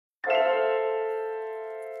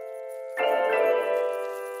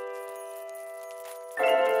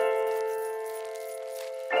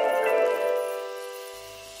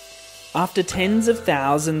After tens of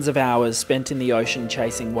thousands of hours spent in the ocean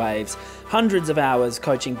chasing waves, hundreds of hours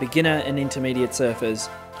coaching beginner and intermediate surfers,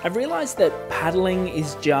 I've realised that paddling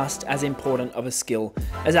is just as important of a skill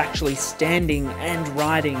as actually standing and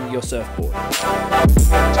riding your surfboard.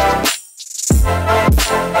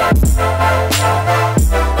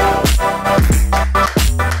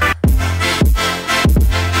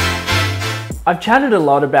 I've chatted a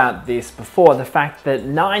lot about this before, the fact that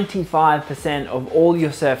 95% of all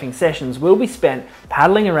your surfing sessions will be spent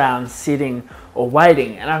paddling around, sitting or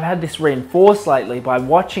waiting, and I've had this reinforced lately by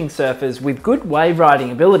watching surfers with good wave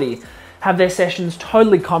riding ability have their sessions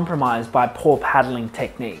totally compromised by poor paddling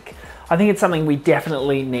technique. I think it's something we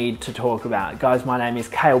definitely need to talk about. Guys, my name is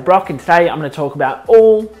Kale Brock and today I'm going to talk about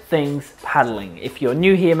all things paddling. If you're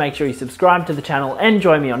new here, make sure you subscribe to the channel and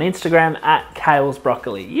join me on Instagram at Kale's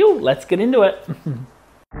Broccoli. Let's get into it.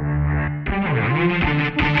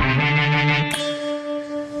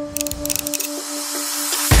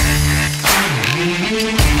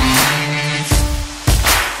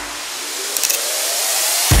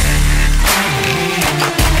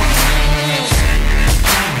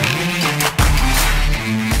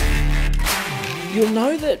 You'll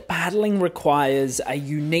know that paddling requires a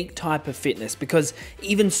unique type of fitness because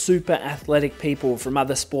even super athletic people from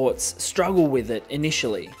other sports struggle with it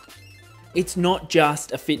initially. It's not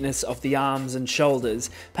just a fitness of the arms and shoulders.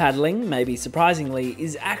 Paddling, maybe surprisingly,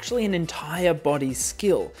 is actually an entire body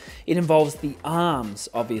skill. It involves the arms,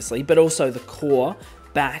 obviously, but also the core,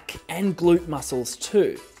 back, and glute muscles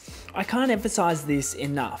too. I can't emphasize this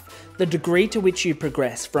enough. The degree to which you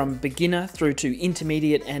progress from beginner through to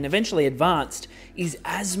intermediate and eventually advanced is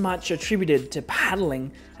as much attributed to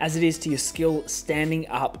paddling as it is to your skill standing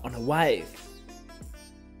up on a wave.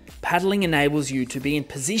 Paddling enables you to be in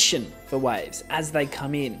position for waves as they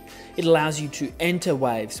come in. It allows you to enter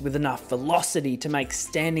waves with enough velocity to make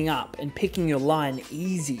standing up and picking your line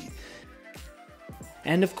easy.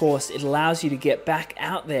 And of course, it allows you to get back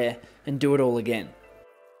out there and do it all again.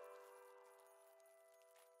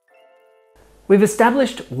 We've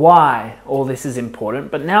established why all this is important,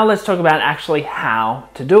 but now let's talk about actually how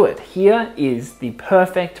to do it. Here is the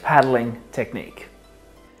perfect paddling technique.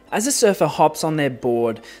 As a surfer hops on their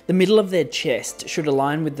board, the middle of their chest should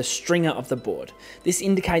align with the stringer of the board. This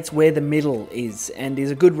indicates where the middle is and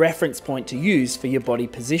is a good reference point to use for your body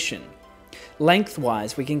position.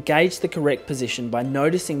 Lengthwise, we can gauge the correct position by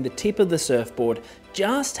noticing the tip of the surfboard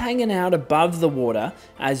just hanging out above the water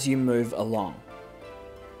as you move along.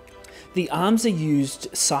 The arms are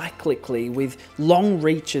used cyclically with long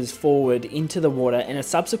reaches forward into the water and a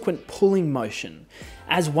subsequent pulling motion.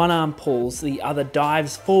 As one arm pulls, the other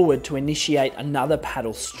dives forward to initiate another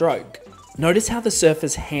paddle stroke. Notice how the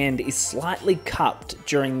surfer's hand is slightly cupped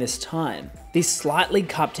during this time. This slightly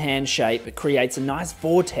cupped hand shape creates a nice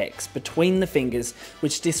vortex between the fingers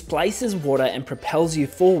which displaces water and propels you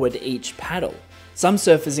forward each paddle. Some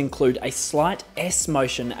surfers include a slight S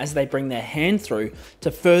motion as they bring their hand through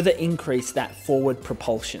to further increase that forward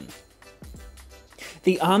propulsion.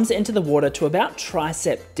 The arms enter the water to about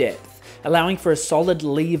tricep depth, allowing for a solid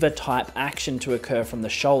lever type action to occur from the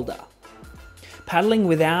shoulder. Paddling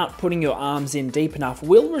without putting your arms in deep enough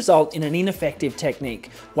will result in an ineffective technique,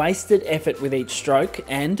 wasted effort with each stroke,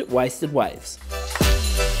 and wasted waves.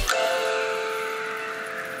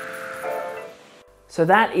 So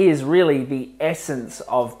that is really the essence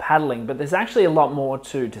of paddling, but there's actually a lot more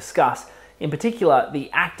to discuss. In particular, the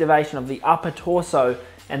activation of the upper torso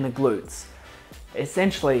and the glutes.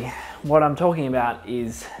 Essentially, what I'm talking about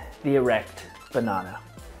is the erect banana.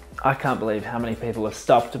 I can't believe how many people have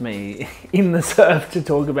stopped me in the surf to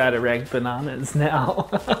talk about erect bananas now.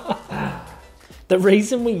 The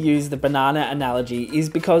reason we use the banana analogy is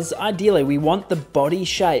because ideally we want the body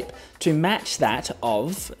shape to match that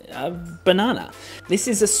of a banana. This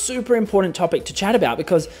is a super important topic to chat about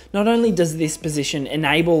because not only does this position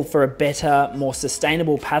enable for a better, more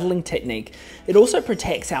sustainable paddling technique, it also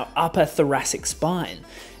protects our upper thoracic spine.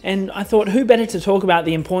 And I thought who better to talk about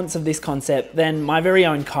the importance of this concept than my very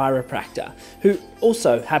own chiropractor, who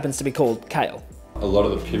also happens to be called Kale. A lot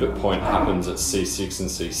of the pivot point happens at C6 and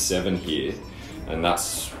C7 here. And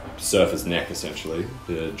that's surfer's neck essentially.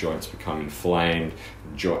 The joints become inflamed,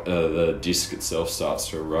 the disc itself starts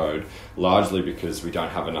to erode, largely because we don't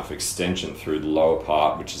have enough extension through the lower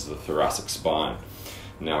part, which is the thoracic spine.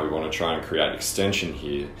 Now we want to try and create extension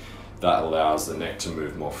here that allows the neck to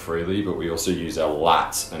move more freely, but we also use our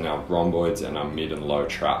lats and our rhomboids and our mid and low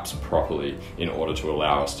traps properly in order to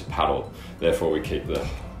allow us to paddle. Therefore we keep the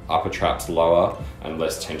upper traps lower and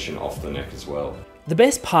less tension off the neck as well. The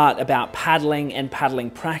best part about paddling and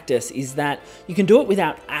paddling practice is that you can do it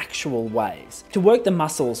without actual waves. To work the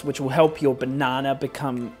muscles which will help your banana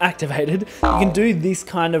become activated, you can do this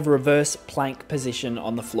kind of reverse plank position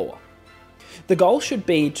on the floor. The goal should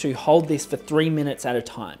be to hold this for 3 minutes at a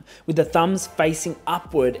time, with the thumbs facing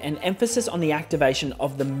upward and emphasis on the activation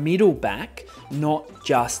of the middle back, not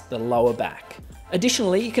just the lower back.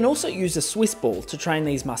 Additionally, you can also use a Swiss ball to train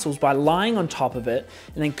these muscles by lying on top of it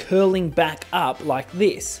and then curling back up like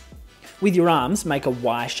this. With your arms, make a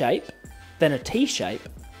Y shape, then a T shape,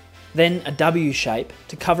 then a W shape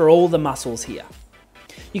to cover all the muscles here.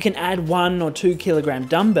 You can add 1 or 2 kilogram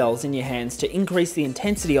dumbbells in your hands to increase the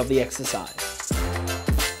intensity of the exercise.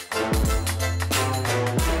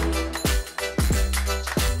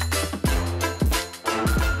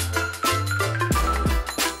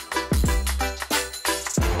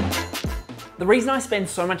 The reason I spend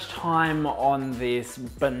so much time on this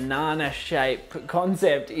banana shape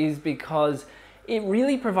concept is because it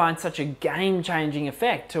really provides such a game-changing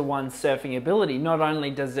effect to one's surfing ability. Not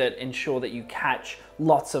only does it ensure that you catch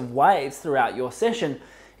lots of waves throughout your session,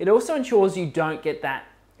 it also ensures you don't get that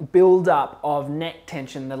build-up of neck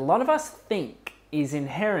tension that a lot of us think is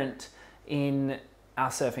inherent in our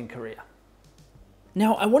surfing career.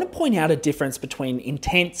 Now, I want to point out a difference between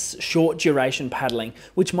intense, short duration paddling,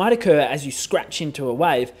 which might occur as you scratch into a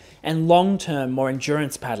wave, and long-term, more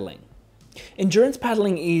endurance paddling. Endurance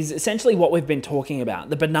paddling is essentially what we've been talking about.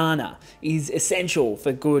 The banana is essential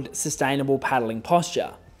for good, sustainable paddling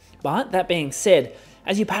posture. But that being said,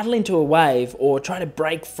 as you paddle into a wave or try to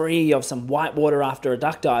break free of some white water after a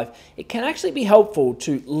duck dive, it can actually be helpful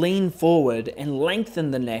to lean forward and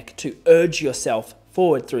lengthen the neck to urge yourself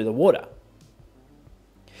forward through the water.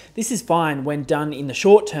 This is fine when done in the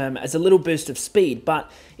short term as a little boost of speed,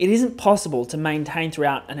 but it isn't possible to maintain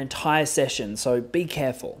throughout an entire session, so be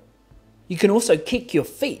careful. You can also kick your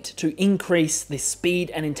feet to increase the speed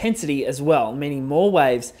and intensity as well, meaning more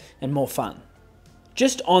waves and more fun.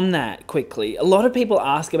 Just on that quickly, a lot of people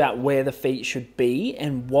ask about where the feet should be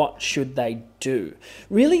and what should they do.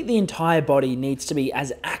 Really, the entire body needs to be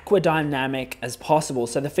as aquadynamic as possible,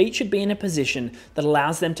 so the feet should be in a position that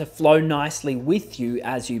allows them to flow nicely with you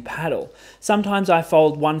as you paddle. Sometimes I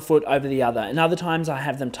fold one foot over the other, and other times I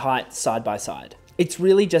have them tight side by side. It's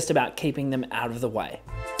really just about keeping them out of the way.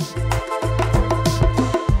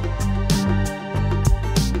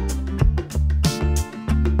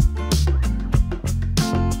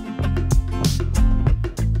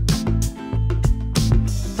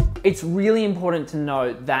 It's really important to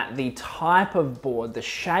note that the type of board, the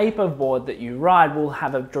shape of board that you ride will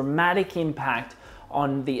have a dramatic impact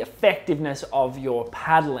on the effectiveness of your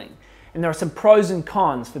paddling. And there are some pros and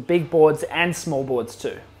cons for big boards and small boards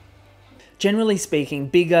too. Generally speaking,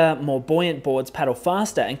 bigger, more buoyant boards paddle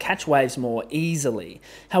faster and catch waves more easily.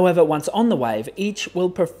 However, once on the wave, each will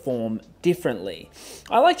perform differently.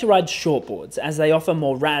 I like to ride short boards as they offer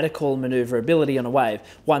more radical maneuverability on a wave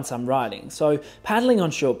once I'm riding. So paddling on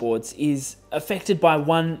short boards is affected by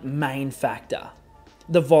one main factor: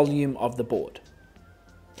 the volume of the board.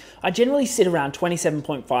 I generally sit around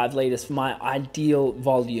 27.5 litres for my ideal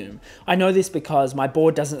volume. I know this because my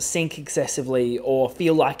board doesn't sink excessively or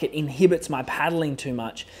feel like it inhibits my paddling too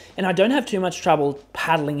much, and I don't have too much trouble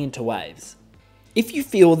paddling into waves. If you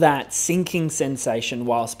feel that sinking sensation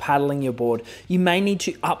whilst paddling your board, you may need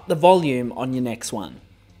to up the volume on your next one.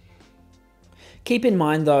 Keep in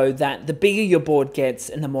mind though that the bigger your board gets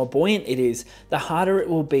and the more buoyant it is, the harder it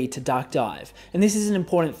will be to duck dive, and this is an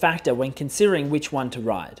important factor when considering which one to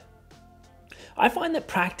ride. I find that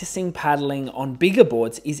practicing paddling on bigger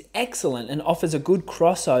boards is excellent and offers a good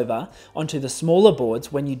crossover onto the smaller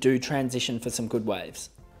boards when you do transition for some good waves.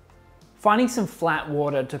 Finding some flat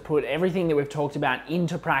water to put everything that we've talked about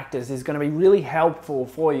into practice is going to be really helpful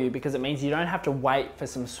for you, because it means you don't have to wait for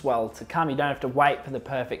some swell to come. You don't have to wait for the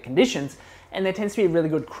perfect conditions, and there tends to be a really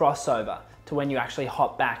good crossover to when you actually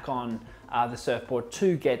hop back on the surfboard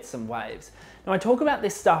to get some waves. Now, I talk about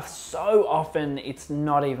this stuff so often it's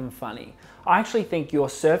not even funny. I actually think your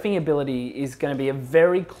surfing ability is going to be a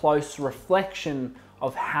very close reflection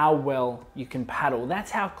of how well you can paddle. That's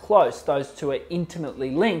how close those two are intimately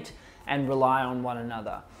linked and rely on one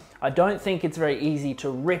another. I don't think it's very easy to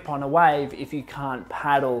rip on a wave if you can't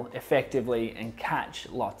paddle effectively and catch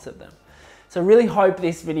lots of them. So really hope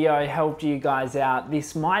this video helped you guys out.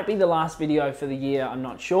 This might be the last video for the year, I'm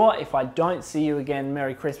not sure. If I don't see you again,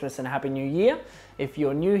 Merry Christmas and Happy New Year. If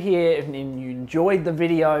you're new here and you enjoyed the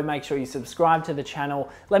video, make sure you subscribe to the channel.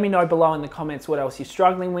 Let me know below in the comments what else you're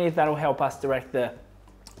struggling with. That'll help us direct the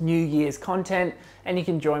New Year's content. And you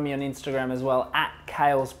can join me on Instagram as well,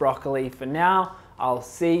 @KalesBroccoli. For now, I'll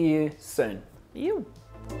see you soon. Ew.